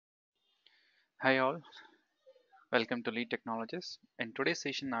Hi all, welcome to Lead Technologies. In today's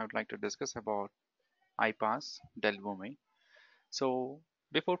session, I would like to discuss about iPaaS Dell Boomi. So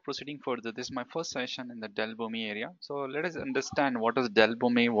before proceeding further, this is my first session in the Dell Boomi area. So let us understand what is Dell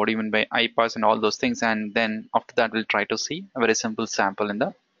Boomi, what do you mean by iPaaS and all those things, and then after that we'll try to see a very simple sample in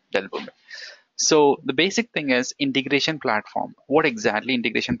the Dell Boomi. So the basic thing is integration platform. What exactly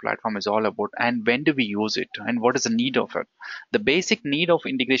integration platform is all about and when do we use it and what is the need of it? The basic need of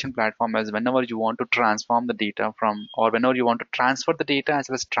integration platform is whenever you want to transform the data from or whenever you want to transfer the data as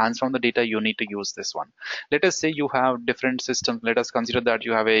well as transform the data, you need to use this one. Let us say you have different systems. Let us consider that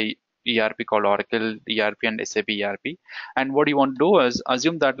you have a ERP called Oracle ERP and SAP ERP. And what you want to do is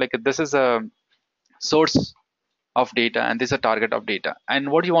assume that like this is a source of data and this is a target of data, and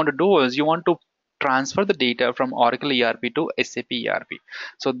what you want to do is you want to transfer the data from Oracle ERP to SAP ERP.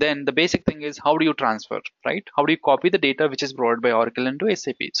 So then the basic thing is how do you transfer, right? How do you copy the data which is provided by Oracle into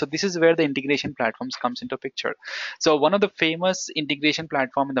SAP? So this is where the integration platforms comes into picture. So one of the famous integration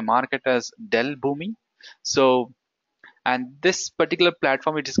platform in the market is Dell Boomi. So and this particular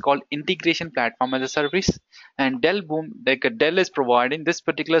platform, it is called integration platform as a service, and Dell is providing this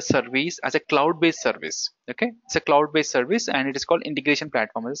particular service as a cloud-based service. Okay, it's a cloud-based service and it is called integration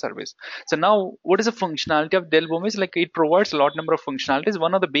platform as a service. So now what is the functionality of Dell Boom is like it provides a lot number of functionalities.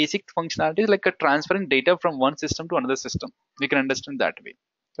 One of the basic functionalities like a transferring data from one system to another system. We can understand that way.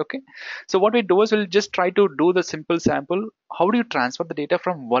 Okay, so what we do is we'll just try to do the simple sample. How do you transfer the data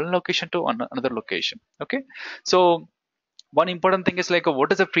from one location to another location? Okay, so one important thing is like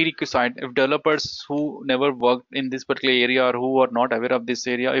what is a prerequisite if developers who never worked in this particular area or who are not aware of this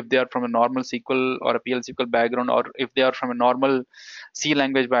area, if they are from a normal SQL or a PL/SQL background, or if they are from a normal C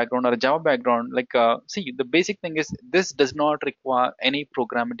language background or a Java background, like see, the basic thing is this does not require any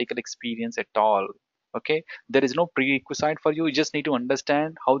programmatical experience at all. Okay, there is no prerequisite for you. You just need to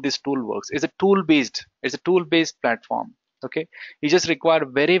understand how this tool works. It's a tool based platform. Okay, you just require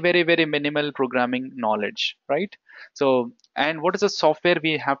very minimal programming knowledge, right? So, and what is the software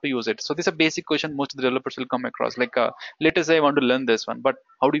we have to use it? So this is a basic question most of the developers will come across. Like, let us say I want to learn this one, but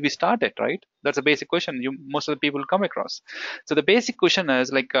how do we start it, right? That's a basic question you most of the people come across. So the basic question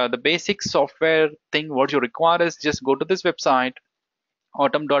is like the basic software thing. What you require is just go to this website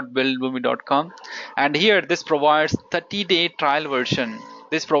autumn.buildboomi.com, and here this provides 30-day trial version.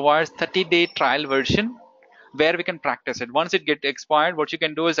 This provides 30-day trial version where we can practice it. Once it get expired, what you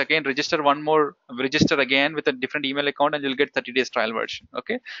can do is again register again with a different email account and you'll get 30 days trial version.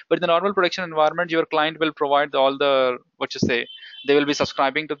 Okay, but in the normal production environment, your client will provide all the, what you say, they will be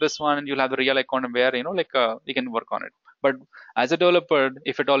subscribing to this one and you'll have the real account where like you can work on it. But as a developer,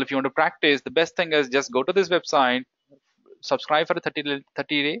 if at all, if you want to practice, the best thing is just go to this website, subscribe for a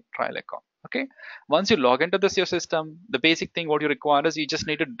 30-day trial account. Okay, once you log into this your system, the basic thing what you require is you just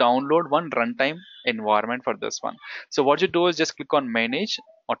need to download one runtime environment for this one. So what you do is just click on manage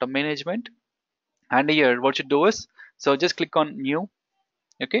auto management, and here what you do is, so just click on new.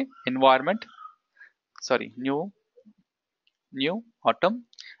 Okay, environment, sorry, new autumn,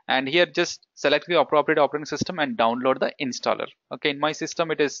 and here just select the appropriate operating system and download the installer. Okay, in my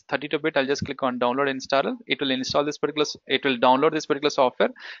system it is 32-bit. I'll just click on download installer. It will install this particular, it will download this particular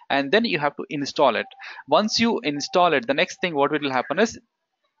software, and then you have to install it. Once you install it, the next thing what will happen is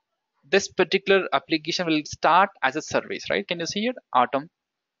this particular application will start as a service, right? Can you see it, autumn?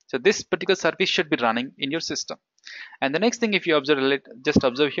 So this particular service should be running in your system. And the next thing, if you observe, just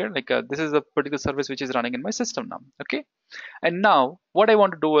observe here, like this is a particular service which is running in my system now. Okay, and now what I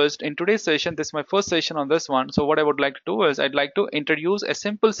want to do is in today's session, this is my first session on this one. So what I would like to do is I'd like to introduce a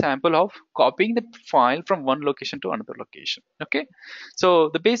simple sample of copying the file from one location to another location. Okay, so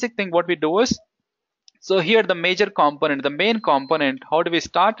the basic thing what we do is, so here the major component, the main component, how do we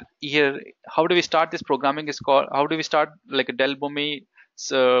start here? How do we start this programming is called, how do we start like a Dell Boomi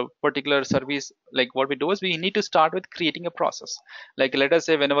particular service? Like what we do is we need to start with creating a process. Like let us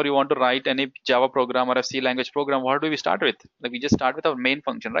say whenever you want to write any Java program or a C language program, what do we start with? Like we just start with our main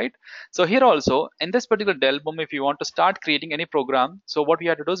function, right? So here also in this particular Dell Boomi, if you want to start creating any program, so what we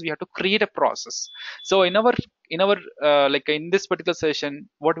have to do is we have to create a process. So in our like in this particular session,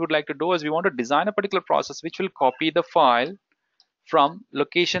 what we would like to do is we want to design a particular process which will copy the file from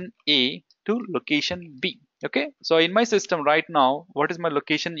location A to location B. Okay, so in my system right now, what is my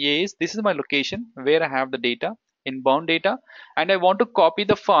location A is, this is my location where I have the data, inbound data, and I want to copy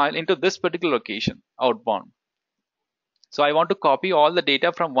the file into this particular location, outbound. So I want to copy all the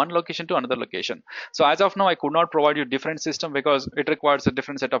data from one location to another location. So as of now, I could not provide you different system because it requires a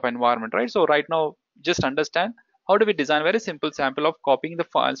different set of environment, right? So right now, just understand how do we design a very simple sample of copying the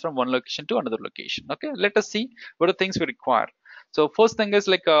files from one location to another location. Okay, let us see what are the things we require. So first thing is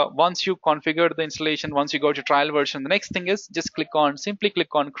like once you configure the installation, once you go to trial version, the next thing is just simply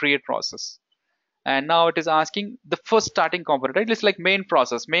click on create process. And now it is asking the first starting component, right? It's like main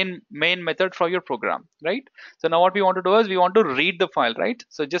process, main method for your program, right? So now what we want to do is we want to read the file, right?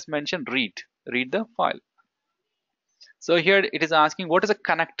 So just mention read the file. So here it is asking what is a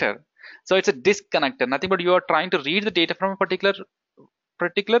connector. So it's a disk connector, nothing but you are trying to read the data from a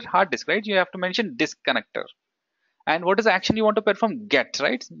particular hard disk, right? You have to mention disk connector. And what is the action you want to perform? Get,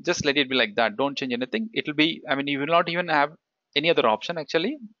 right? Just let it be like that, don't change anything. It will be, I mean, you will not even have any other option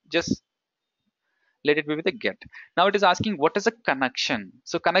actually. Just let it be with a get. Now it is asking what is a connection.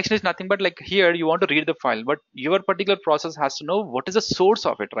 So connection is nothing but like here you want to read the file, but your particular process has to know what is the source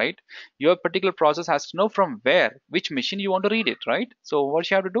of it, right? Your particular process has to know from where, which machine you want to read it, right? So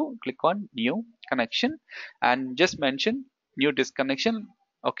what you have to do, click on new connection and just mention new disk connection.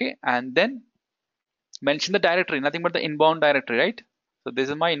 Okay, and then mention the directory, nothing but the inbound directory, right? So this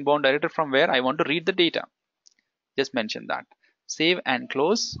is my inbound directory from where I want to read the data. Just mention that. Save and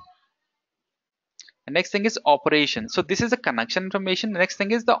close. And next thing is operation. So this is the connection information. The next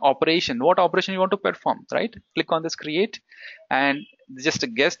thing is the operation. What operation you want to perform, right? Click on this create and just a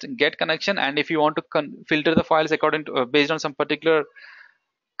get connection. And if you want to filter the files according to based on some particular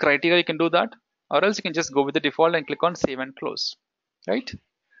criteria, you can do that. Or else you can just go with the default and click on save and close, right?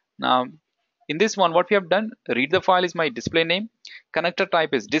 Now in this one, what we have done, read the file is my display name, connector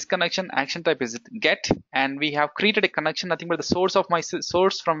type is disconnection, action type is get, and we have created a connection, nothing but the source of my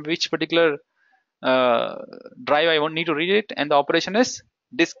source from which particular drive I won't need to read it, and the operation is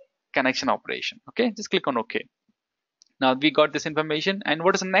disk connection operation. Okay, just click on OK. Now we got this information, and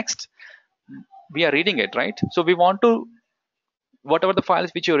what is next? We are reading it, right? So we want to, whatever the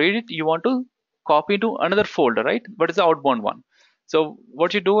files which you read it, you want to copy to another folder, right? What is the outbound one? So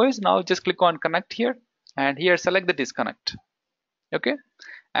what you do is now just click on connect here, and here select the disconnect. Okay,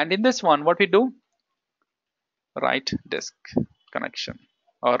 and in this one, what we do, write disk connection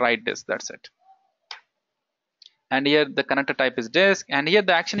or write disk, that's it. And here the connector type is disk, and here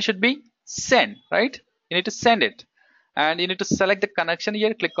the action should be send, right? You need to send it, and you need to select the connection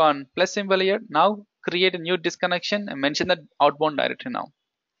here, click on plus symbol here. Now create a new disk connection and mention the outbound directory. Now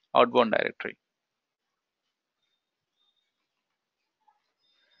outbound directory,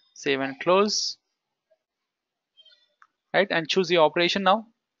 save and close, right? And choose the operation now.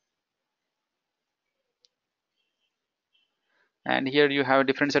 And here you have a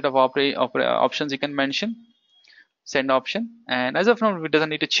different set of options you can mention. Send option, and as of now it doesn't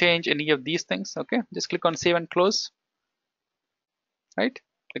need to change any of these things. Okay, just click on save and close, right?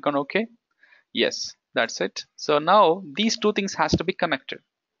 Click on OK. Yes, that's it. So now these two things has to be connected.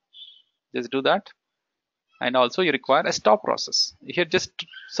 Just do that. And also you require a stop process. Here just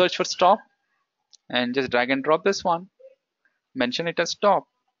search for stop and just drag and drop this one, mention it as stop,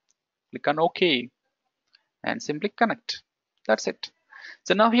 click on OK, and simply connect. That's it.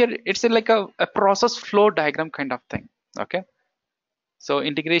 So now here it's like a process flow diagram kind of thing. Okay, so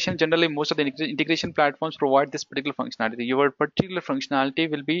integration, generally most of the integration platforms provide this particular functionality. Your particular functionality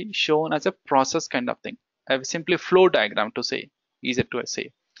will be shown as a process kind of thing, a simply flow diagram to say, easier to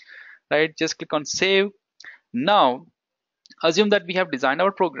say, right? Just click on save. Now assume that we have designed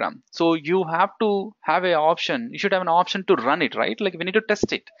our program, so you have to have an option, you should have an option to run it, right? Like we need to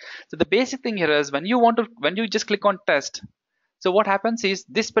test it. So the basic thing here is when you just click on test, so what happens is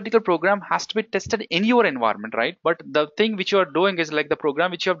this particular program has to be tested in your environment, right? But the thing which you are doing is like the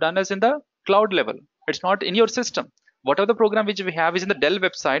program which you have done is in the cloud level, it's not in your system. Whatever the program which we have is in the Dell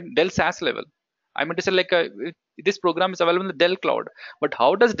website, Dell SaaS level. I mean to say like this program is available in the Dell cloud, but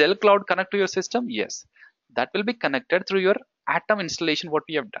how does Dell cloud connect to your system? Yes, that will be connected through your Atom installation, what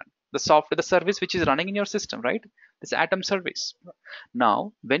we have done, the software, the service which is running in your system, right? This Atom service.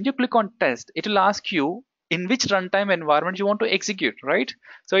 Now when you click on test, it will ask you in which runtime environment you want to execute, right?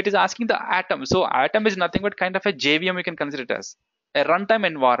 So it is asking the Atom. So Atom is nothing but kind of a JVM, we can consider it as a runtime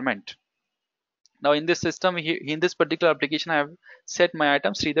environment. Now in this system, in this particular application, I have set my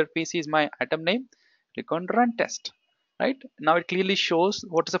Atom, Sridhar PC is my Atom name. Click on run test, right? Now it clearly shows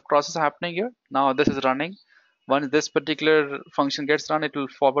what is the process happening here. Now this is running. Once this particular function gets run, it will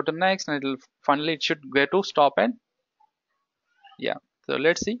forward to next, and it will finally it should get to stop. And yeah, so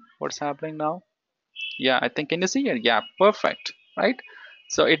let's see what's happening now. Yeah, I think, can you see here? Yeah, perfect, right?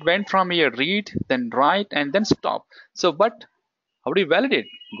 So it went from here read, then write, and then stop. So but how do you validate?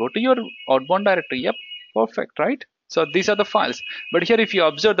 Go to your outbound directory. Yep, perfect, right? So these are the files, but here if you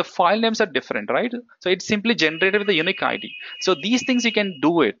observe, the file names are different, right? So it's simply generated with a unique ID. So these things you can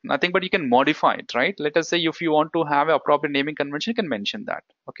do it, nothing but you can modify it, right? Let us say if you want to have a appropriate naming convention, you can mention that.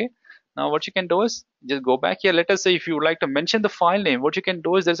 Okay, Now what you can do is just go back here. Let us say if you would like to mention the file name, what you can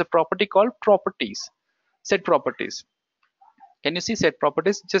do is there's a property called properties. Set properties. Can you see set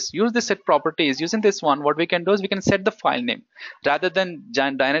properties? Just use the set properties. Using this one, what we can do is we can set the file name rather than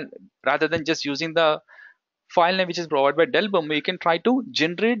just using the file name which is provided by Dell Boomi. You can try to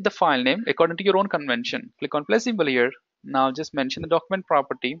generate the file name according to your own convention. Click on plus symbol here. Now just mention the document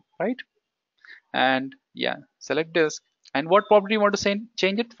property, right? And yeah, select disk. And what property you want to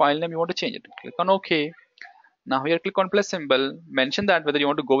change it? File name you want to change it. Click on OK. Now here click on plus symbol. Mention that whether you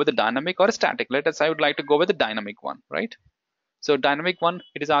want to go with the dynamic or a static. Let us say I would like to go with the dynamic one, right? So dynamic one,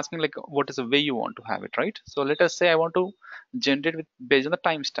 it is asking like what is the way you want to have it, right? So let us say I want to generate with based on the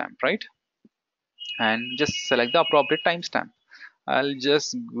timestamp, right? And just select the appropriate timestamp. I'll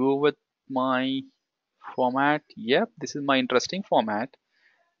just go with my format. Yep, this is my interesting format.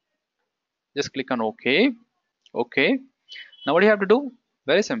 Just click on OK. OK. Now what you have to do?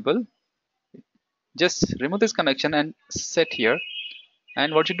 Very simple. Just remove this connection and set here.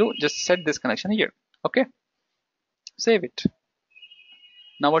 And what you do? Just set this connection here. Okay. Save it.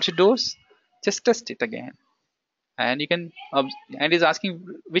 Now what you do is just test it again. And you can and is asking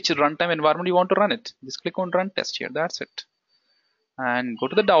which runtime environment you want to run it. Just click on run test here. That's it. And go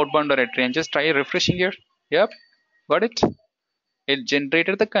to the outbound directory and just try refreshing here. Yep, got it. It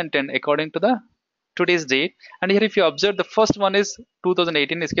generated the content according to the today's date. And here if you observe, the first one is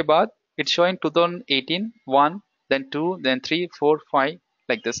 2018. इसके बाद it's showing 2018 1, then 2, then 3, 4, 5,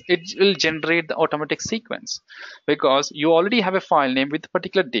 like this. It will generate the automatic sequence because you already have a file name with a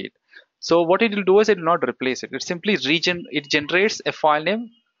particular date. So what it will do is it will not replace it. It simply it generates a file name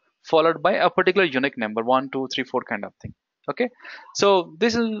followed by a particular unique number, 1, 2, 3, 4 kind of thing. Okay, so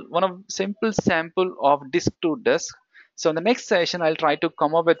this is one of simple sample of disk to disk. So in the next session I'll try to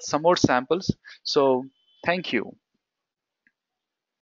come up with some more samples. So thank you.